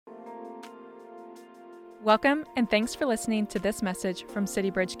Welcome, and thanks for listening to this message from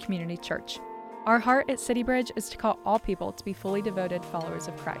City Bridge Community Church. Our heart at City Bridge is to call all people to be fully devoted followers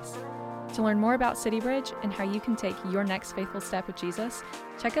of Christ. To learn more about City Bridge and how you can take your next faithful step with Jesus,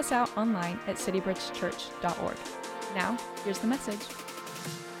 check us out online at citybridgechurch.org. Now, here's the message.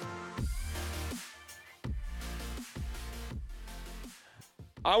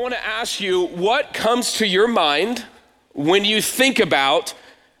 I want to ask you, what comes to your mind when you think about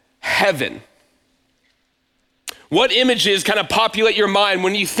heaven? What images kind of populate your mind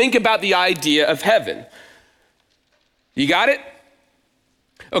when you think about the idea of heaven? You got it?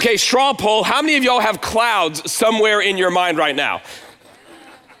 Okay, straw poll, how many of y'all have clouds somewhere in your mind right now?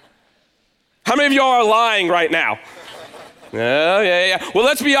 How many of y'all are lying right now? Oh, yeah. Well,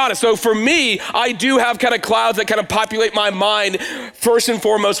 let's be honest. So for me, I do have kind of clouds that kind of populate my mind first and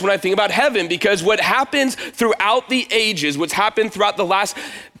foremost when I think about heaven, because what happens throughout the ages, what's happened throughout the last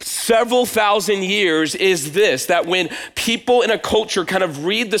several thousand years is this, that when people in a culture kind of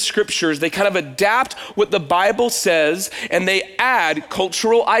read the scriptures, they kind of adapt what the Bible says and they add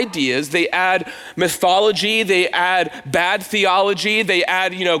cultural ideas, they add mythology, they add bad theology, they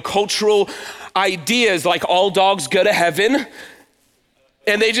add, cultural ideas like all dogs go to heaven,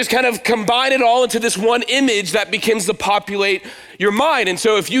 and they just kind of combine it all into this one image that begins to populate your mind. And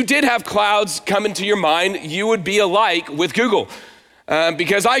so if you did have clouds come into your mind, you would be alike with Google.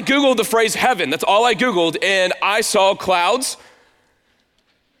 Because I Googled the phrase heaven, that's all I Googled, and I saw clouds,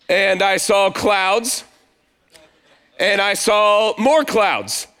 and I saw clouds, and I saw more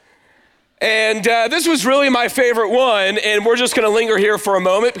clouds. And this was really my favorite one, and we're just gonna linger here for a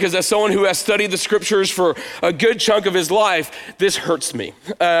moment because as someone who has studied the scriptures for a good chunk of his life, this hurts me.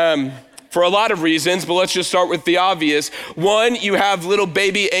 For a lot of reasons, but let's just start with the obvious. One, you have little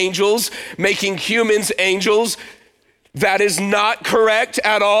baby angels making humans angels. That is not correct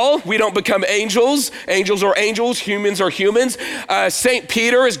at all. We don't become angels. Angels are angels, humans are humans. St.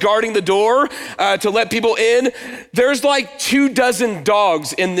 Peter is guarding the door to let people in. There's like 24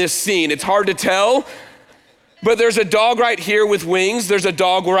 dogs in this scene. It's hard to tell, but there's a dog right here with wings. There's a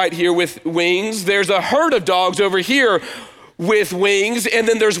dog right here with wings. There's a herd of dogs over here with wings, and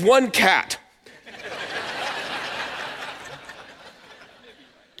then there's one cat.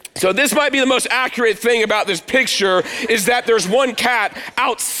 So this might be the most accurate thing about this picture is that there's one cat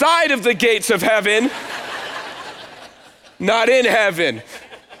outside of the gates of heaven, not in heaven.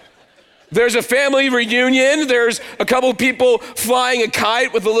 There's a family reunion. There's a couple people flying a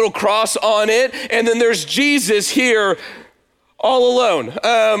kite with a little cross on it. And then there's Jesus here all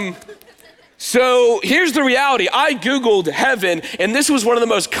alone. So here's the reality. I Googled heaven, and this was one of the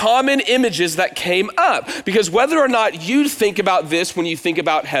most common images that came up, because whether or not you think about this when you think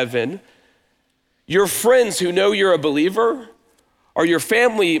about heaven, your friends who know you're a believer, or your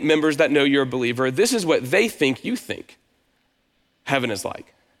family members that know you're a believer, this is what they think you think heaven is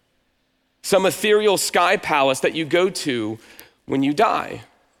like. Some ethereal sky palace that you go to when you die.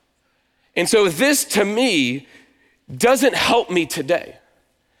 And so this, to me, doesn't help me today.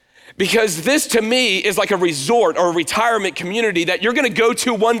 Because this to me is like a resort or a retirement community that you're gonna go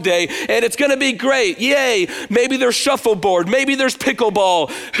to one day and it's gonna be great, yay. Maybe there's shuffleboard, maybe there's pickleball,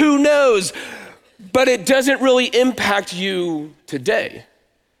 who knows? But it doesn't really impact you today.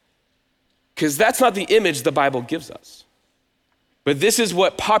 Because that's not the image the Bible gives us. But this is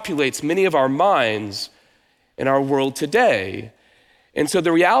what populates many of our minds in our world today. And so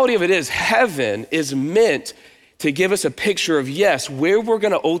the reality of it is heaven is meant to give us a picture of, yes, where we're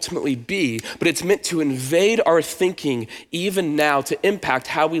gonna ultimately be, but it's meant to invade our thinking even now to impact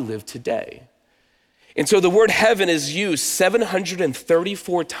how we live today. And so the word heaven is used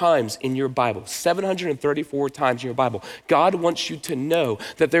 734 times in your Bible, 734 times in your Bible. God wants you to know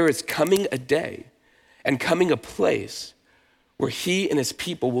that there is coming a day and coming a place where he and his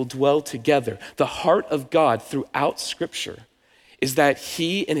people will dwell together. The heart of God throughout Scripture is that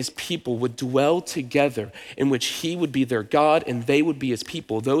he and his people would dwell together, in which he would be their God and they would be his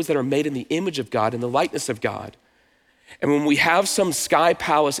people, those that are made in the image of God and the likeness of God. And when we have some sky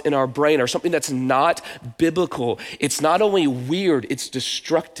palace in our brain or something that's not biblical, it's not only weird, it's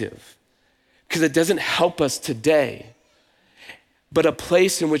destructive, because it doesn't help us today. But a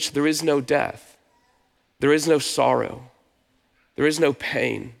place in which there is no death, there is no sorrow, there is no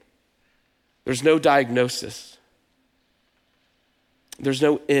pain, there's no diagnosis, there's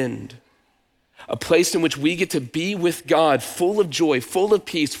no end. a place in which we get to be with God, full of joy, full of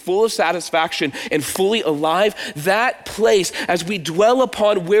peace, full of satisfaction, and fully alive. That place, as we dwell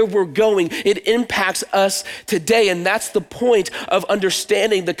upon where we're going, it impacts us today. And that's the point of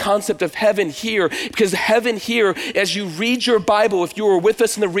understanding the concept of heaven here, because heaven here, as you read your Bible, if you were with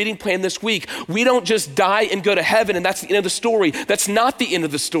us in the reading plan this week, we don't just die and go to heaven and that's the end of the story. That's not the end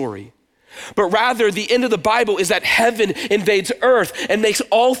of the story. But rather, the end of the Bible is that heaven invades earth and makes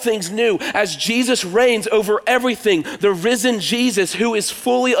all things new as Jesus reigns over everything. The risen Jesus, who is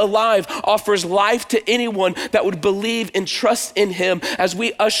fully alive, offers life to anyone that would believe and trust in him as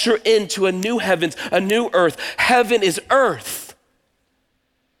we usher into a new heavens, a new earth. Heaven is earth,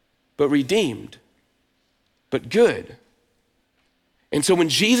 but redeemed, but good. And so when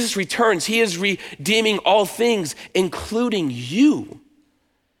Jesus returns, he is redeeming all things, including you,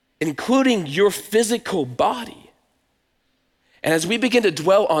 including your physical body. And as we begin to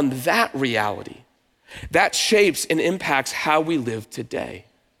dwell on that reality, that shapes and impacts how we live today.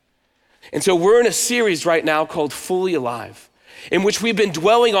 And so we're in a series right now called Fully Alive, in which we've been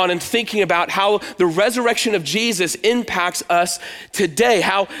dwelling on and thinking about how the resurrection of Jesus impacts us today,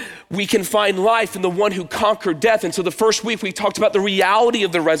 how we can find life in the one who conquered death. And so the first week we talked about the reality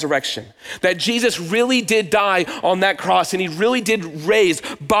of the resurrection, that Jesus really did die on that cross and he really did raise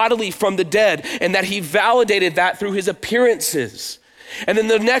bodily from the dead, and that he validated that through his appearances. And then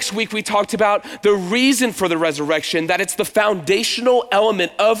the next week we talked about the reason for the resurrection, that it's the foundational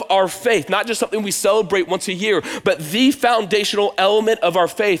element of our faith, not just something we celebrate once a year, but the foundational element of our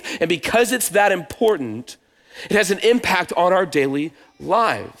faith. And because it's that important, it has an impact on our daily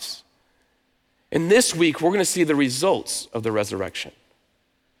lives. And this week we're gonna see the results of the resurrection.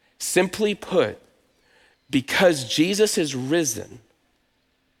 Simply put, because Jesus is risen,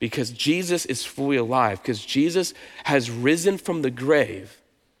 because Jesus is fully alive, because Jesus has risen from the grave,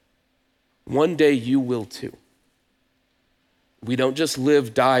 one day you will too. We don't just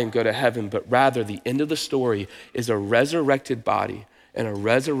live, die, and go to heaven, but rather the end of the story is a resurrected body and a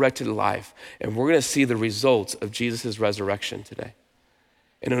resurrected life. And we're gonna see the results of Jesus' resurrection today.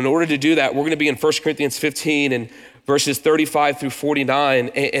 And in order to do that, we're gonna be in 1 Corinthians 15 and verses 35 through 49.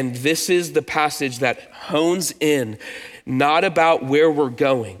 And this is the passage that hones in, not about where we're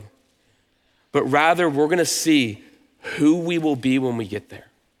going, but rather we're gonna see who we will be when we get there.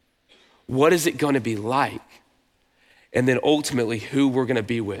 What is it gonna be like? And then ultimately who we're gonna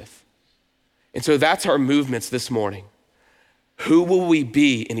be with. And so that's our movements this morning. Who will we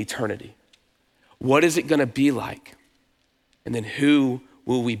be in eternity? What is it gonna be like? And then who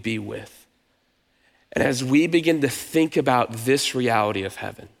will we be with? And as we begin to think about this reality of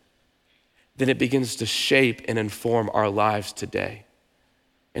heaven, then it begins to shape and inform our lives today.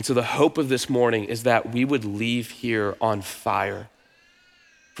 And so the hope of this morning is that we would leave here on fire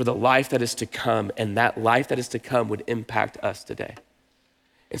for the life that is to come, and that life that is to come would impact us today.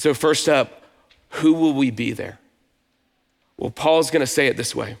 And so first up, who will we be there? Well, Paul's gonna say it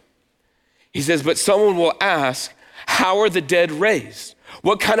this way. He says, but someone will ask, how are the dead raised?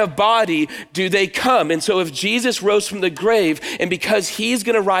 What kind of body do they come? And so if Jesus rose from the grave, and because he's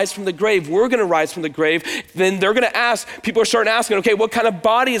gonna rise from the grave, we're gonna rise from the grave, then they're gonna ask, people are starting asking, okay, what kind of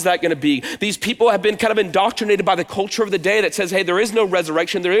body is that gonna be? These people have been kind of indoctrinated by the culture of the day that says, hey, there is no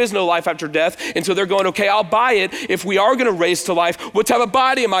resurrection, there is no life after death. And so they're going, okay, I'll buy it. If we are gonna raise to life, what type of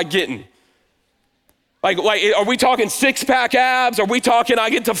body am I getting? Like, are we talking six-pack abs? Are we talking I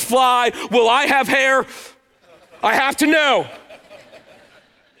get to fly? Will I have hair? I have to know.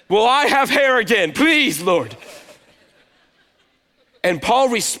 Will I have hair again? Please, Lord. And Paul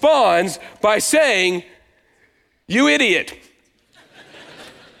responds by saying, you idiot.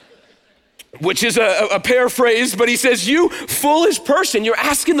 Which is a paraphrase, but he says, you foolish person, you're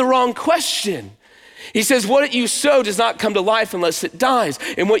asking the wrong question. He says, what you sow does not come to life unless it dies.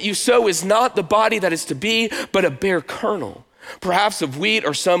 And what you sow is not the body that is to be, but a bare kernel, perhaps of wheat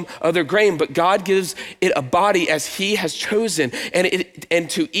or some other grain, but God gives it a body as he has chosen, and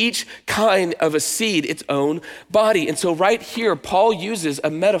to each kind of a seed its own body. And so right here, Paul uses a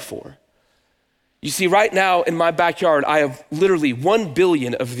metaphor. You see, right now in my backyard, I have literally 1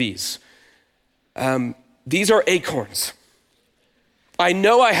 billion of these. These are acorns. I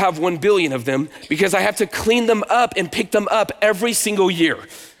know I have 1 billion of them because I have to clean them up and pick them up every single year.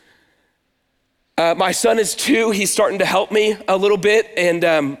 My son is 2, he's starting to help me a little bit,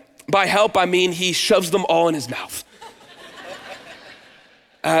 and by help, I mean he shoves them all in his mouth.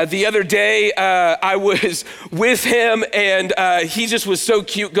 The other day, I was with him, and he just was so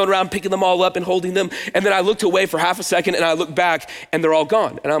cute going around picking them all up and holding them, and then I looked away for half a second, and I looked back, and they're all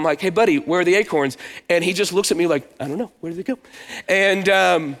gone. And I'm like, hey buddy, where are the acorns? And he just looks at me like, I don't know, where did they go?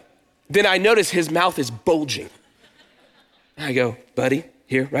 And then I notice his mouth is bulging. And I go, buddy,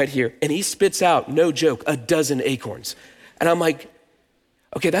 here, right here. And he spits out, no joke, 12 acorns. And I'm like,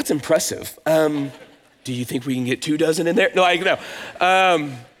 okay, that's impressive. Do you think we can get 24 in there? No.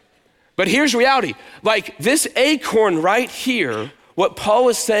 But here's reality. Like this acorn right here, what Paul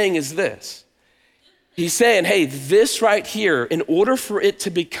is saying is this. He's saying, hey, this right here, in order for it to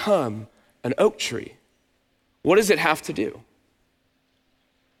become an oak tree, what does it have to do?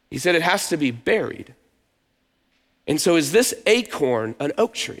 He said it has to be buried. And so is this acorn an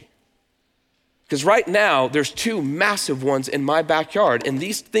oak tree? Because right now, there's 2 massive ones in my backyard, and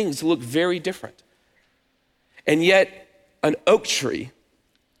these things look very different. And yet, an oak tree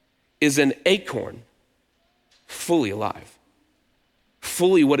is an acorn fully alive,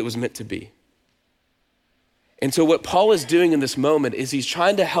 fully what it was meant to be. And so what Paul is doing in this moment is he's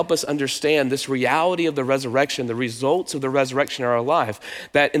trying to help us understand this reality of the resurrection, the results of the resurrection in our life,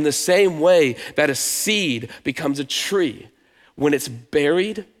 that in the same way that a seed becomes a tree, when it's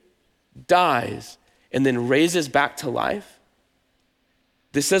buried, dies, and then raises back to life,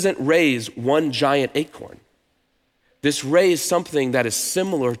 this doesn't raise one giant acorn. This raised something that is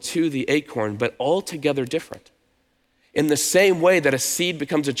similar to the acorn, but altogether different. In the same way that a seed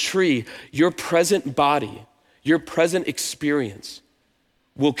becomes a tree, your present body, your present experience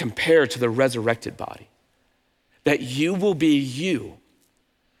will compare to the resurrected body. That you will be you,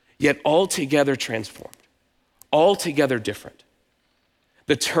 yet altogether transformed, altogether different.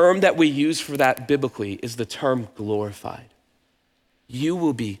 The term that we use for that biblically is the term glorified. You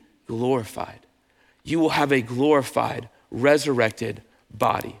will be glorified. You will have a glorified, resurrected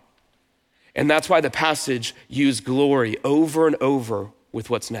body. And that's why the passage used glory over and over with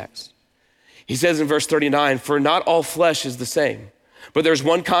what's next. He says in verse 39, for not all flesh is the same, but there's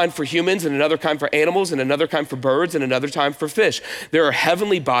one kind for humans and another kind for animals and another kind for birds and another kind for fish. There are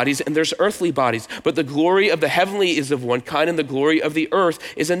heavenly bodies and there's earthly bodies, but the glory of the heavenly is of one kind and the glory of the earth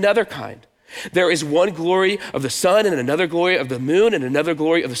is another kind. There is one glory of the sun and another glory of the moon and another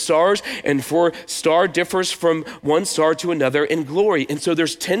glory of the stars, and for star differs from one star to another in glory. And so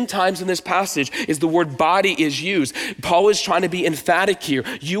there's 10 times in this passage is the word body is used. Paul is trying to be emphatic here.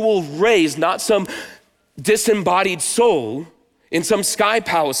 You will raise not some disembodied soul in some sky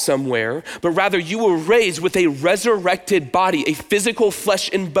palace somewhere, but rather you will raise with a resurrected body, a physical flesh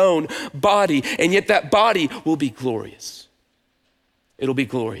and bone body, and yet that body will be glorious. It'll be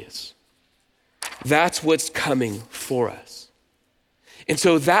glorious. That's what's coming for us. And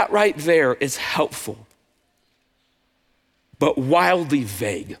so that right there is helpful, but wildly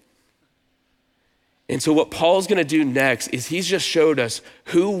vague. And so what Paul's gonna do next is he's just showed us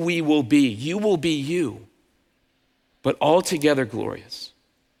who we will be. You will be you, but altogether glorious.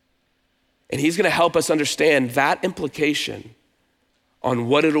 And he's gonna help us understand that implication on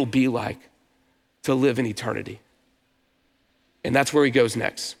what it'll be like to live in eternity. And that's where he goes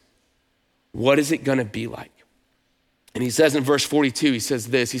next. What is it gonna be like? And he says in verse 42, he says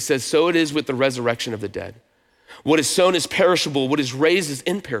this, he says, so it is with the resurrection of the dead. What is sown is perishable, what is raised is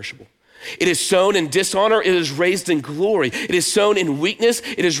imperishable. It is sown in dishonor, it is raised in glory. It is sown in weakness,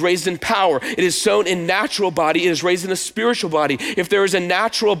 it is raised in power. It is sown in natural body, it is raised in a spiritual body. If there is a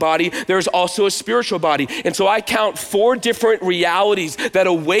natural body, there is also a spiritual body. And so I count 4 different realities that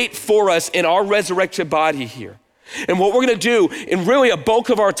await for us in our resurrected body here. And what we're gonna do, in really a bulk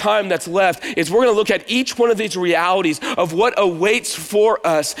of our time that's left, is we're gonna look at each one of these realities of what awaits for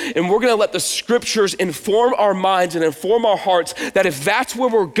us, and we're gonna let the scriptures inform our minds and inform our hearts that if that's where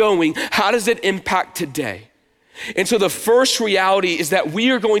we're going, how does it impact today? And so the first reality is that we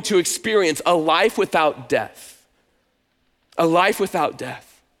are going to experience a life without death. A life without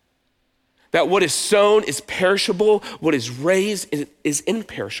death. That what is sown is perishable, what is raised is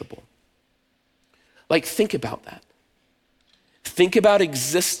imperishable. Like, think about that. Think about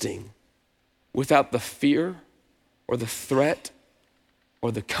existing without the fear or the threat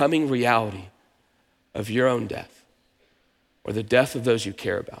or the coming reality of your own death or the death of those you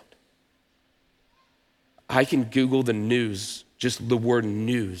care about. I can Google the news, just the word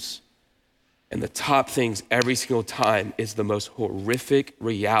news, and the top things every single time is the most horrific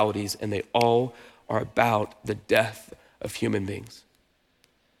realities, and they all are about the death of human beings.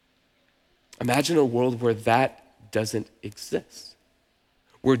 Imagine a world where that doesn't exist,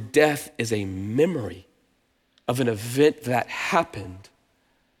 where death is a memory of an event that happened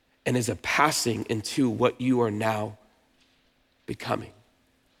and is a passing into what you are now becoming.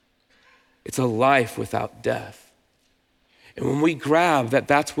 It's a life without death. And when we grab that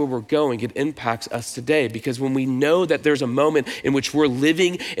that's where we're going, it impacts us today. Because when we know that there's a moment in which we're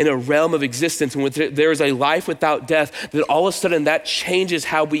living in a realm of existence, and there's a life without death, that all of a sudden that changes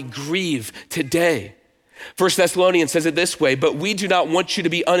how we grieve today. 1 Thessalonians says it this way, but we do not want you to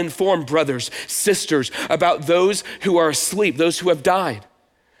be uninformed, brothers, sisters, about those who are asleep, those who have died,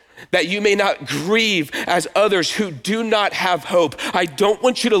 that you may not grieve as others who do not have hope. I don't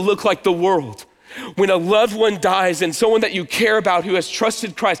want you to look like the world. When a loved one dies and someone that you care about who has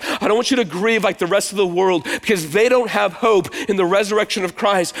trusted Christ, I don't want you to grieve like the rest of the world because they don't have hope in the resurrection of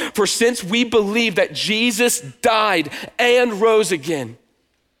Christ. For since we believe that Jesus died and rose again,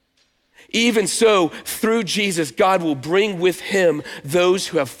 even so, through Jesus, God will bring with him those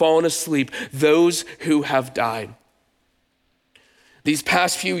who have fallen asleep, those who have died. These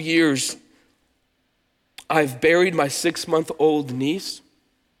past few years, I've buried my 6-month-old niece,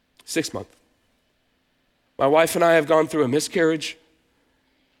 6 months. My wife and I have gone through a miscarriage.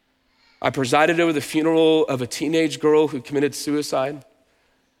 I presided over the funeral of a teenage girl who committed suicide.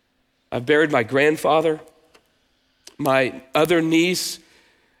 I've buried my grandfather. My other niece,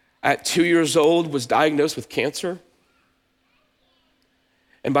 at 2 years old, was diagnosed with cancer.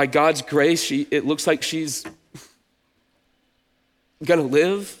 And by God's grace, it looks like she's gonna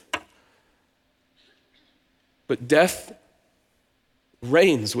live. But death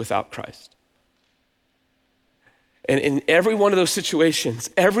reigns without Christ. And in every one of those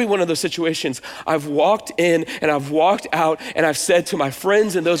situations, I've walked in and I've walked out and I've said to my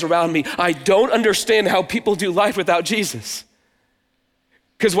friends and those around me, I don't understand how people do life without Jesus.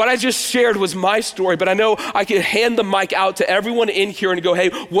 Because what I just shared was my story, but I know I could hand the mic out to everyone in here and go, hey,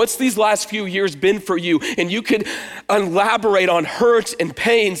 what's these last few years been for you? And you could elaborate on hurts and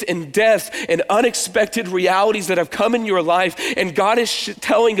pains and deaths and unexpected realities that have come in your life. And God is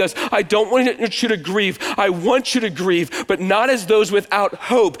telling us, I don't want you to grieve. I want you to grieve, but not as those without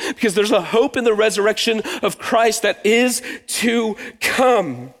hope, because there's a hope in the resurrection of Christ that is to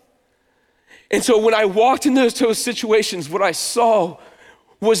come. And so when I walked into those situations, what I saw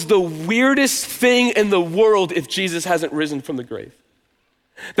was the weirdest thing in the world if Jesus hasn't risen from the grave.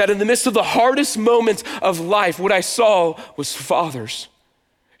 That in the midst of the hardest moments of life, what I saw was fathers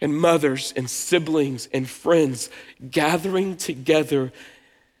and mothers and siblings and friends gathering together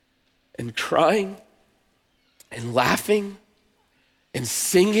and crying and laughing and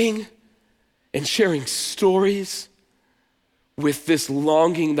singing and sharing stories with this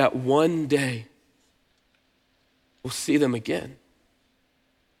longing that one day we'll see them again.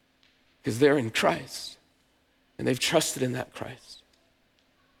 Because they're in Christ and they've trusted in that Christ.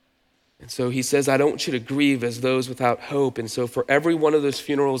 And so he says, I don't want you to grieve as those without hope. And so for every one of those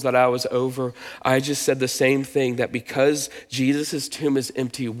funerals that I was over, I just said the same thing, that because Jesus' tomb is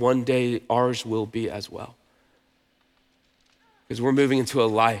empty, one day ours will be as well. Because we're moving into a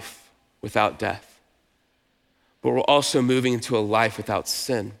life without death, but we're also moving into a life without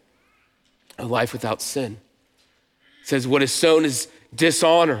sin, a life without sin. It says what is sown is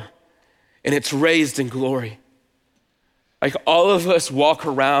dishonor, and it's raised in glory. Like all of us walk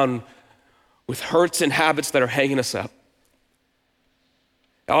around with hurts and habits that are hanging us up.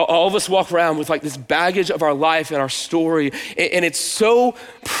 All of us walk around with like this baggage of our life and our story. And it's so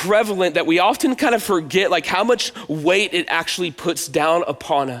prevalent that we often kind of forget like how much weight it actually puts down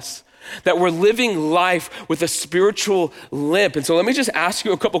upon us. That we're living life with a spiritual limp. And so let me just ask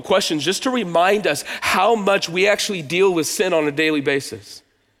you a couple questions just to remind us how much we actually deal with sin on a daily basis.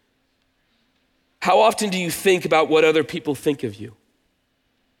 How often do you think about what other people think of you?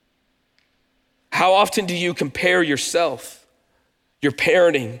 How often do you compare yourself, your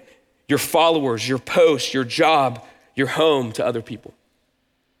parenting, your followers, your posts, your job, your home to other people?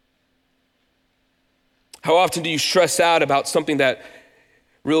 How often do you stress out about something that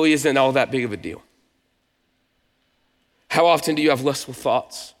really isn't all that big of a deal? How often do you have lustful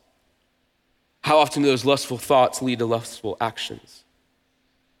thoughts? How often do those lustful thoughts lead to lustful actions?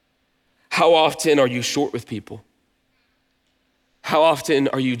 How often are you short with people? How often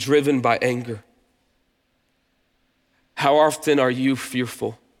are you driven by anger? How often are you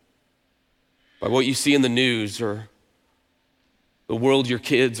fearful by what you see in the news or the world your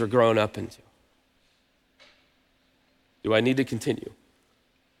kids are growing up into? Do I need to continue?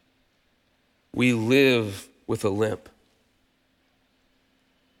 We live with a limp.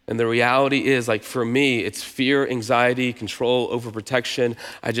 And the reality is, like for me, it's fear, anxiety, control, overprotection.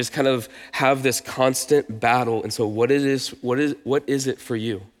 I just kind of have this constant battle. And so what is it for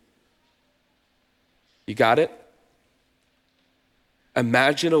you? You got it?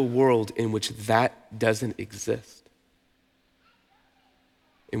 Imagine a world in which that doesn't exist.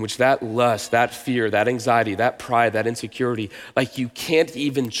 in which that lust, that fear, that anxiety, that pride, that insecurity, like you can't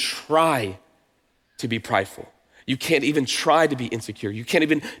even try to be prideful. You can't even try to be insecure. You can't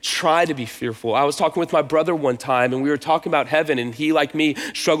even try to be fearful. I was talking with my brother one time and we were talking about heaven, and he, like me,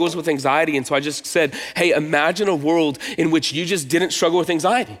 struggles with anxiety. And so I just said, hey, imagine a world in which you just didn't struggle with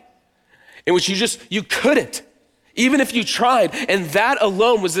anxiety, in which you couldn't. Even if you tried. And that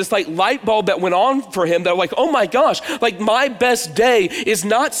alone was this like light bulb that went on for him that like, oh my gosh, like my best day is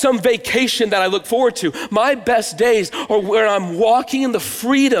not some vacation that I look forward to. My best days are where I'm walking in the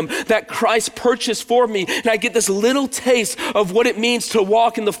freedom that Christ purchased for me. And I get this little taste of what it means to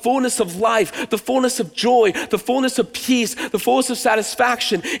walk in the fullness of life, the fullness of joy, the fullness of peace, the fullness of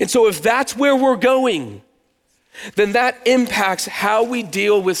satisfaction. And so if that's where we're going, then that impacts how we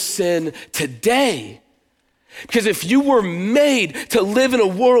deal with sin today. Because if you were made to live in a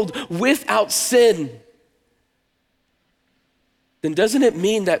world without sin, then doesn't it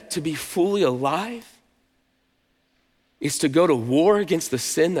mean that to be fully alive is to go to war against the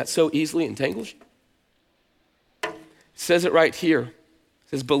sin that so easily entangles you? It says it right here. It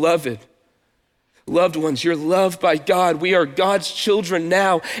says, beloved, loved ones, you're loved by God. We are God's children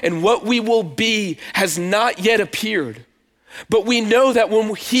now, and what we will be has not yet appeared. But we know that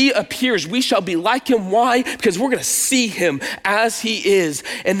when he appears, we shall be like him. Why? Because we're going to see him as he is.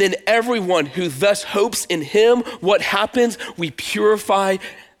 And then everyone who thus hopes in him, what happens? We purify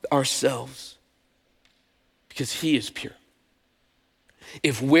ourselves because he is pure.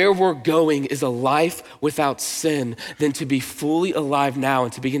 If where we're going is a life without sin, then to be fully alive now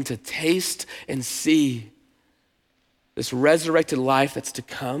and to begin to taste and see this resurrected life that's to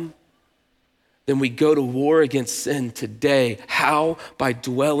come, then we go to war against sin today. How? By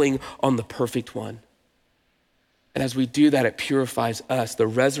dwelling on the perfect one. And as we do that, it purifies us. The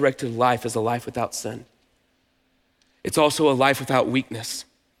resurrected life is a life without sin. It's also a life without weakness.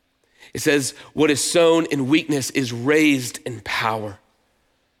 It says, what is sown in weakness is raised in power.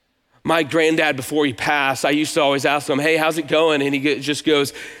 My granddad, before he passed, I used to always ask him, hey, how's it going? And he just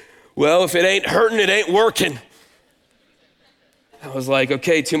goes, well, if it ain't hurting, it ain't working. I was like,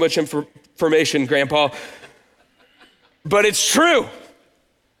 okay, too much information, Grandpa. But it's true.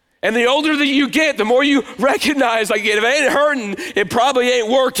 And the older that you get, the more you recognize, like, if it ain't hurting, it probably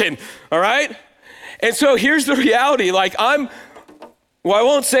ain't working, all right? And so here's the reality. Like, I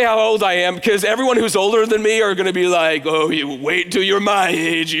won't say how old I am, because everyone who's older than me are gonna be like, oh, you wait until you're my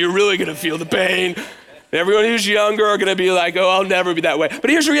age, you're really gonna feel the pain. Everyone who's younger are gonna be like, oh, I'll never be that way. But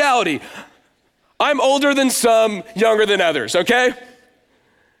here's the reality. I'm older than some, younger than others, okay?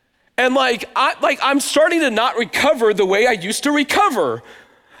 And I'm starting to not recover the way I used to recover.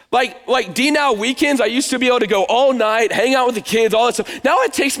 Like D-Now weekends, I used to be able to go all night, hang out with the kids, all that stuff. Now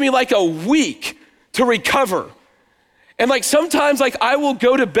it takes me like a week to recover. And like sometimes like I will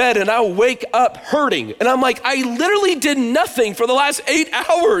go to bed and I'll wake up hurting. And I'm like, I literally did nothing for the last 8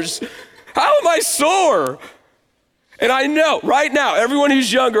 hours. How am I sore? And I know right now, everyone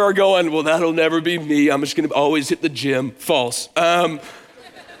who's younger are going, well, that'll never be me. I'm just gonna always hit the gym. False.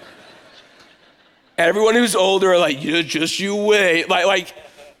 Everyone who's older are like, you wait.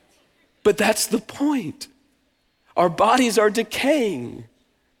 But that's the point. Our bodies are decaying.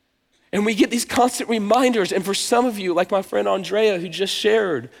 And we get these constant reminders. And for some of you, like my friend Andrea who just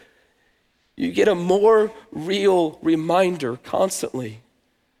shared, you get a more real reminder constantly.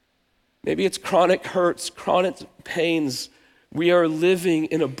 Maybe it's chronic hurts, chronic pains. We are living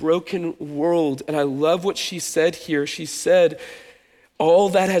in a broken world. And I love what she said here. She said, all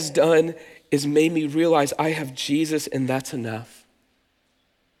that has done is made me realize I have Jesus and that's enough.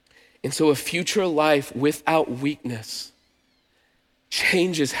 And so a future life without weakness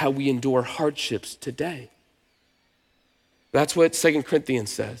changes how we endure hardships today. That's what 2 Corinthians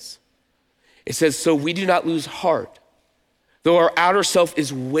says. It says, so we do not lose heart. Though our outer self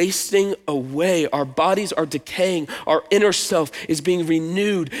is wasting away, our bodies are decaying, our inner self is being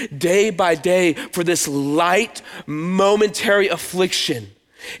renewed day by day, for this light, momentary affliction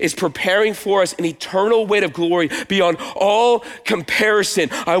is preparing for us an eternal weight of glory beyond all comparison.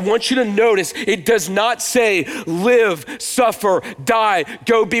 I want you to notice it does not say live, suffer, die,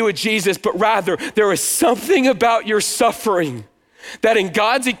 go be with Jesus, but rather there is something about your suffering that in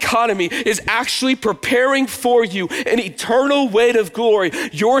God's economy is actually preparing for you an eternal weight of glory.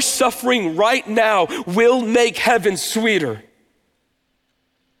 Your suffering right now will make heaven sweeter.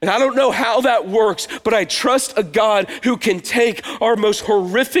 And I don't know how that works, but I trust a God who can take our most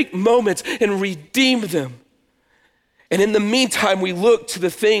horrific moments and redeem them. And in the meantime, we don't look to the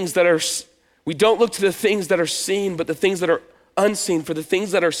things that are seen, but the things that are unseen. For the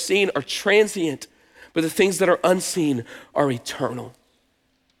things that are seen are transient, but the things that are unseen are eternal.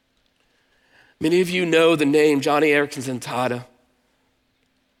 Many of you know the name Johnny Erickson Zancada.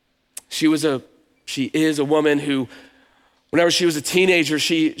 She is a woman who, whenever she was a teenager,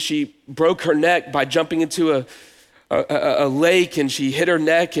 she broke her neck by jumping into a lake, and she hit her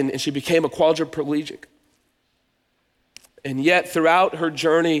neck and she became a quadriplegic. And yet throughout her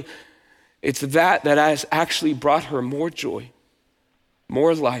journey, it's that has actually brought her more joy,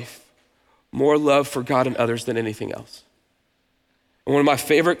 more life, more love for God and others than anything else. And one of my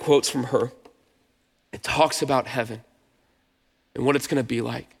favorite quotes from her, it talks about heaven and what it's gonna be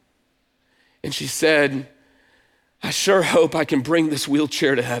like. And she said, I sure hope I can bring this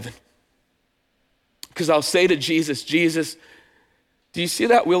wheelchair to heaven. Because I'll say to Jesus, Jesus, do you see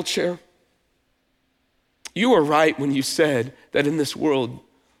that wheelchair? You were right when you said that in this world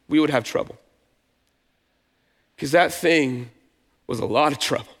we would have trouble. Because that thing was a lot of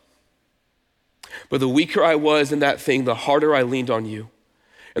trouble. But the weaker I was in that thing, the harder I leaned on you.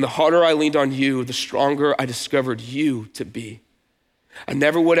 And the harder I leaned on you, the stronger I discovered you to be. I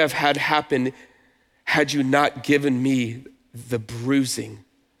never would have had happen had you not given me the bruising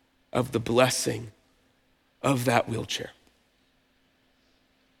of the blessing of that wheelchair.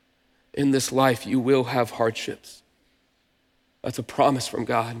 In this life, you will have hardships. That's a promise from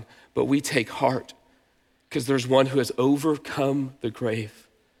God, but we take heart because there's one who has overcome the grave,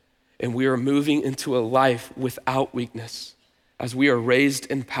 and we are moving into a life without weakness as we are raised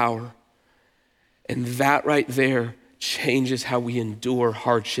in power. And that right there changes how we endure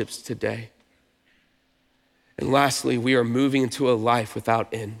hardships today. And lastly, we are moving into a life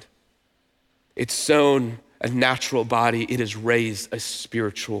without end. It's sown a natural body, it is raised a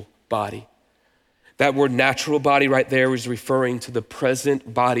spiritual body. That word natural body right there is referring to the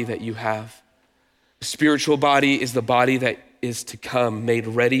present body that you have. The spiritual body is the body that is to come, made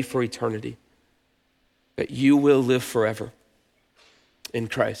ready for eternity, that you will live forever in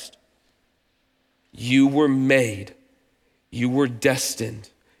Christ. You were made, you were destined,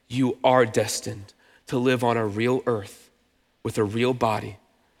 you are destined to live on a real earth with a real body,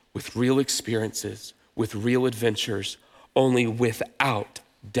 with real experiences, with real adventures, only without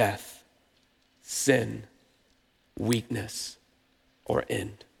death, sin, weakness, or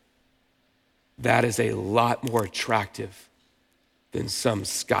end. That is a lot more attractive than some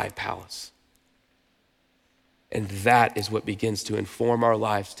sky palace. And that is what begins to inform our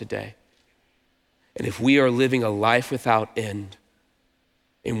lives today. And if we are living a life without end,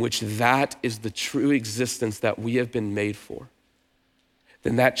 in which that is the true existence that we have been made for,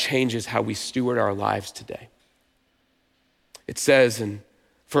 then that changes how we steward our lives today. It says in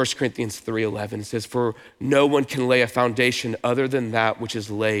 1 Corinthians 3:11, it says, for no one can lay a foundation other than that which is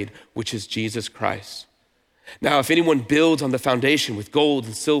laid, which is Jesus Christ. Now, if anyone builds on the foundation with gold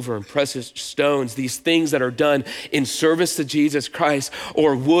and silver and precious stones, these things that are done in service to Jesus Christ,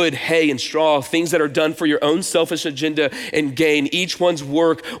 or wood, hay, and straw, things that are done for your own selfish agenda and gain, each one's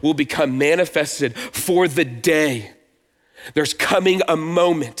work will become manifested for the day. There's coming a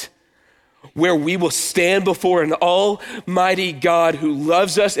moment where we will stand before an almighty God who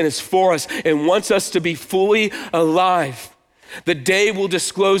loves us and is for us and wants us to be fully alive. The day will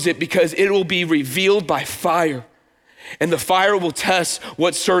disclose it because it will be revealed by fire. And the fire will test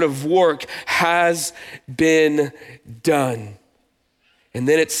what sort of work has been done. And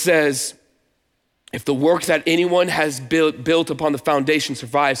then it says, if the work that anyone has built upon the foundation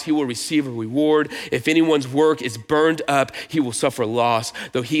survives, he will receive a reward. If anyone's work is burned up, he will suffer loss,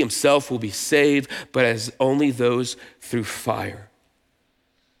 though he himself will be saved, but as only those through fire.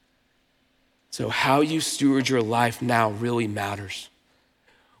 So how you steward your life now really matters.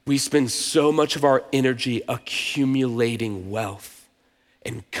 We spend so much of our energy accumulating wealth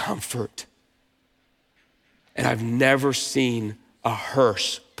and comfort. And I've never seen a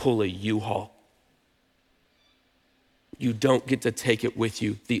hearse pull a U-Haul. You don't get to take it with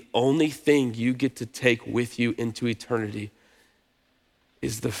you. The only thing you get to take with you into eternity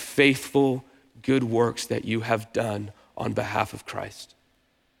is the faithful good works that you have done on behalf of Christ,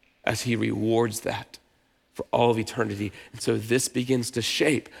 as he rewards that for all of eternity. And so this begins to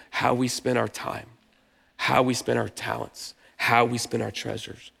shape how we spend our time, how we spend our talents, how we spend our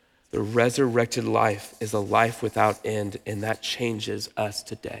treasures. The resurrected life is a life without end, and that changes us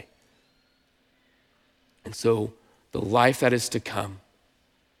today. And so the life that is to come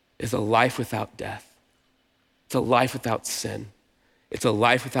is a life without death. It's a life without sin. It's a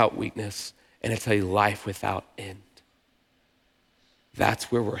life without weakness, and it's a life without end.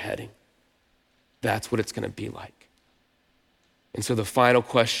 That's where we're heading. That's what it's gonna be like. And so the final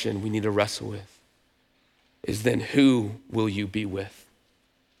question we need to wrestle with is then who will you be with?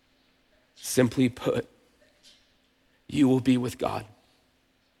 Simply put, you will be with God.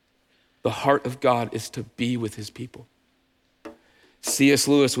 The heart of God is to be with his people. C.S.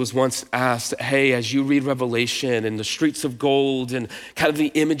 Lewis was once asked, hey, as you read Revelation and the streets of gold and kind of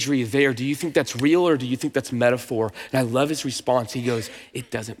the imagery there, do you think that's real or do you think that's metaphor? And I love his response. He goes, it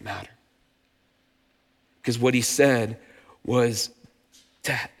doesn't matter. Because what he said was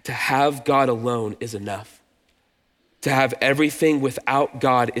to have God alone is enough. To have everything without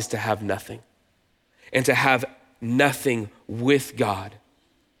God is to have nothing. And to have nothing with God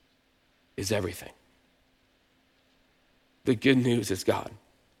is everything. The good news is God.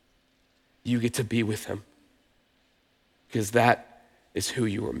 You get to be with him because that is who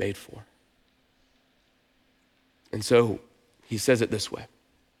you were made for. And so he says it this way.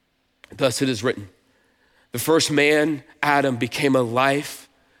 Thus it is written, the first man, Adam, became a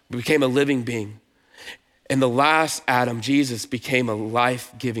living being. And the last Adam, Jesus, became a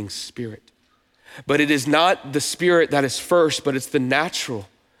life-giving spirit. But it is not the spirit that is first, but it's the natural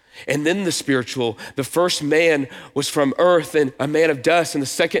and then the spiritual. The first man was from earth and a man of dust, and the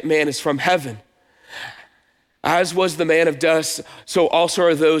second man is from heaven. As was the man of dust, so also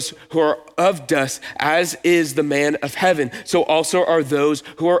are those who are of dust, as is the man of heaven, so also are those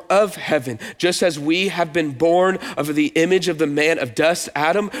who are of heaven. Just as we have been born of the image of the man of dust,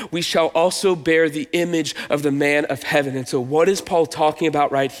 Adam, we shall also bear the image of the man of heaven. And so what is Paul talking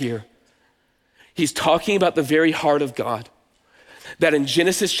about right here? He's talking about the very heart of God. That in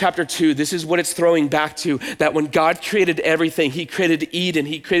Genesis chapter 2, this is what it's throwing back to, that when God created everything, he created Eden,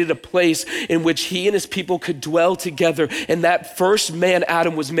 he created a place in which he and his people could dwell together. And that first man,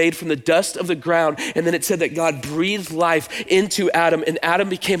 Adam, was made from the dust of the ground. And then it said that God breathed life into Adam, and Adam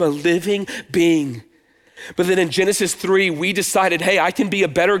became a living being. But then in Genesis 3, we decided, hey, I can be a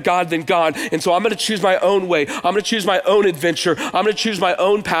better God than God. And so I'm gonna choose my own way. I'm gonna choose my own adventure. I'm gonna choose my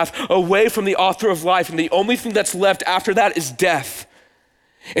own path away from the author of life. And the only thing that's left after that is death.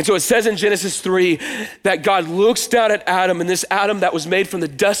 And so it says in Genesis 3 that God looks down at Adam, and this Adam that was made from the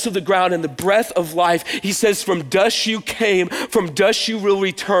dust of the ground and the breath of life, he says, from dust you came, from dust you will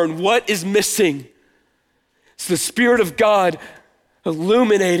return. What is missing? It's the Spirit of God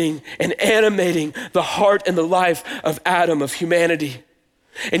illuminating and animating the heart and the life of Adam, of humanity.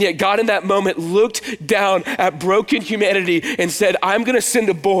 And yet God in that moment looked down at broken humanity and said, I'm gonna send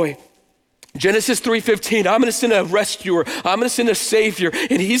a boy. Genesis 3:15, I'm gonna send a rescuer, I'm gonna send a savior,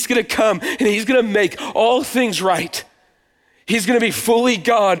 and he's gonna come and he's gonna make all things right. He's gonna be fully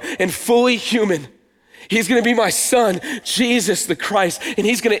God and fully human. He's gonna be my son, Jesus the Christ, and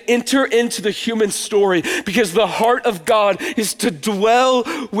he's gonna enter into the human story because the heart of God is to dwell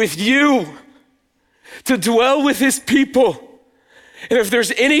with you, to dwell with his people. And if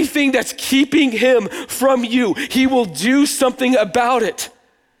there's anything that's keeping him from you, he will do something about it.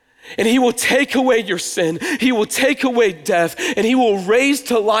 And he will take away your sin. He will take away death, and he will raise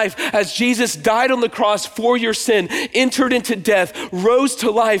to life as Jesus died on the cross for your sin, entered into death, rose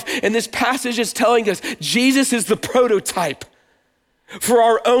to life. And this passage is telling us Jesus is the prototype for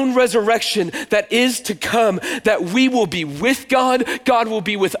our own resurrection that is to come, that we will be with God, God will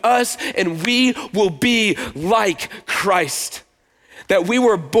be with us, and we will be like Christ. That we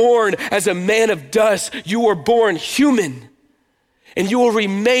were born as a man of dust, you were born human. And you will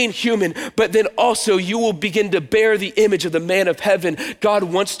remain human, but then also you will begin to bear the image of the man of heaven. God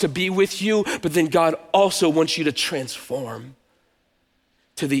wants to be with you, but then God also wants you to transform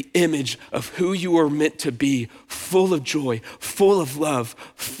to the image of who you are meant to be, full of joy, full of love,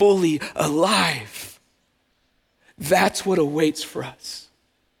 fully alive. That's what awaits for us.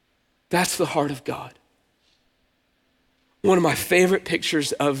 That's the heart of God. One of my favorite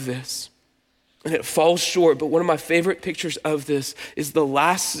pictures of this, and it falls short, but one of my favorite pictures of this is the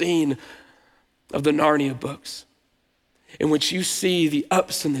last scene of the Narnia books, in which you see the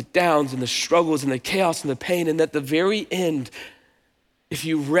ups and the downs and the struggles and the chaos and the pain, and at the very end, if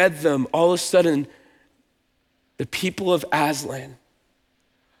you read them, all of a sudden, the people of Aslan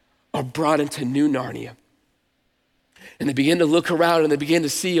are brought into New Narnia. And they begin to look around and they begin to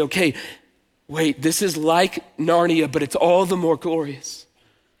see, okay, wait, this is like Narnia, but it's all the more glorious.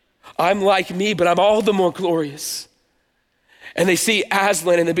 I'm like me, but I'm all the more glorious. And they see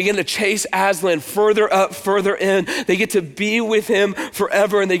Aslan and they begin to chase Aslan further up, further in. They get to be with him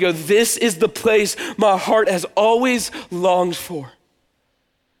forever. And they go, this is the place my heart has always longed for.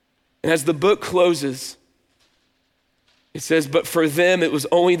 And as the book closes, it says, but for them, it was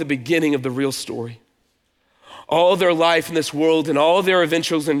only the beginning of the real story. All their life in this world and all their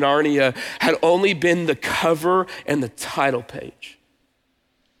adventures in Narnia had only been the cover and the title page.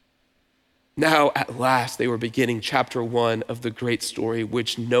 Now, at last, they were beginning chapter 1 of the great story,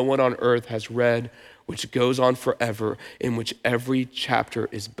 which no one on earth has read, which goes on forever, in which every chapter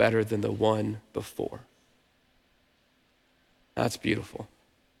is better than the one before. That's beautiful.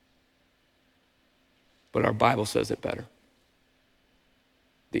 But our Bible says it better.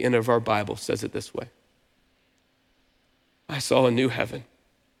 The end of our Bible says it this way. I saw a new heaven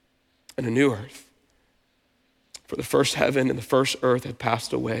and a new earth. For the first heaven and the first earth had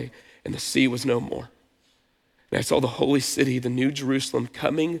passed away, and the sea was no more. And I saw the holy city, the new Jerusalem,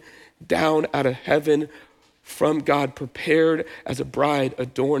 coming down out of heaven from God, prepared as a bride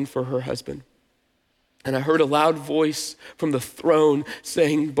adorned for her husband. And I heard a loud voice from the throne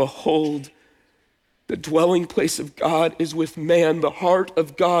saying, behold, the dwelling place of God is with man. The heart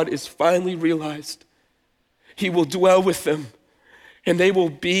of God is finally realized. He will dwell with them, and they will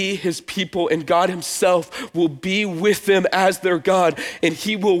be his people, and God himself will be with them as their God, and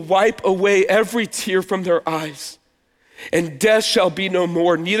he will wipe away every tear from their eyes. And death shall be no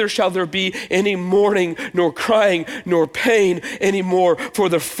more, neither shall there be any mourning, nor crying, nor pain anymore, for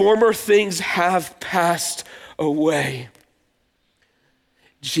the former things have passed away.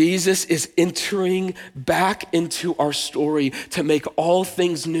 Jesus is entering back into our story to make all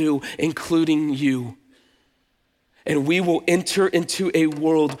things new, including you. And we will enter into a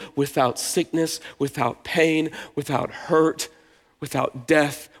world without sickness, without pain, without hurt, without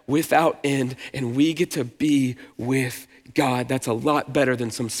death, without end, and we get to be with God. That's a lot better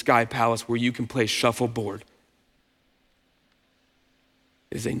than some sky palace where you can play shuffleboard.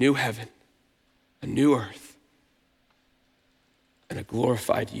 It is a new heaven, a new earth, and a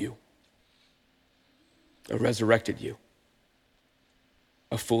glorified you, a resurrected you,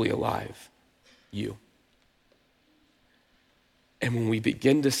 a fully alive you. And when we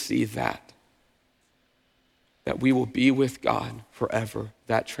begin to see that we will be with God forever,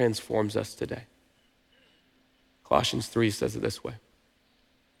 that transforms us today. Colossians 3 says it this way.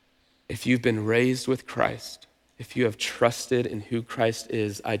 If you've been raised with Christ, if you have trusted in who Christ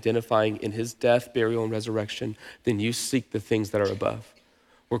is, identifying in his death, burial, and resurrection, then you seek the things that are above,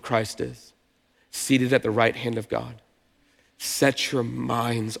 where Christ is, seated at the right hand of God. Set your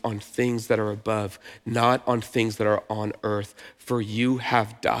minds on things that are above, not on things that are on earth, for you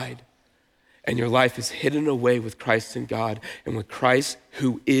have died. And your life is hidden away with Christ in God. And when Christ,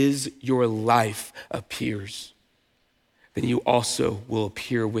 who is your life, appears, then you also will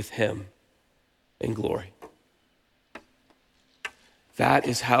appear with him in glory. That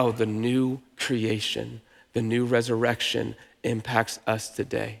is how the new creation, the new resurrection impacts us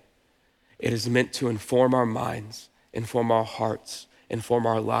today. It is meant to inform our minds, inform our hearts, inform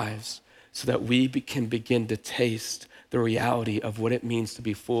our lives, so that we can begin to taste the reality of what it means to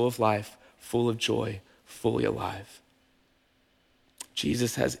be full of life, full of joy, fully alive.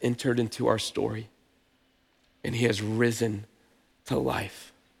 Jesus has entered into our story, and he has risen to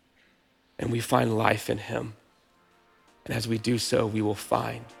life, and we find life in him. And as we do so, we will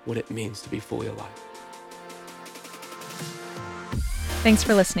find what it means to be fully alive. Thanks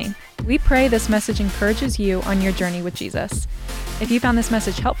for listening. We pray this message encourages you on your journey with Jesus. If you found this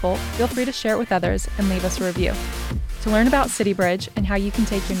message helpful, feel free to share it with others and leave us a review. To learn about City Bridge and how you can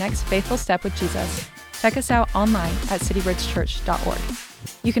take your next faithful step with Jesus, check us out online at citybridgechurch.org.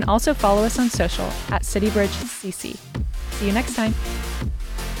 You can also follow us on social at CityBridgeCC. See you next time.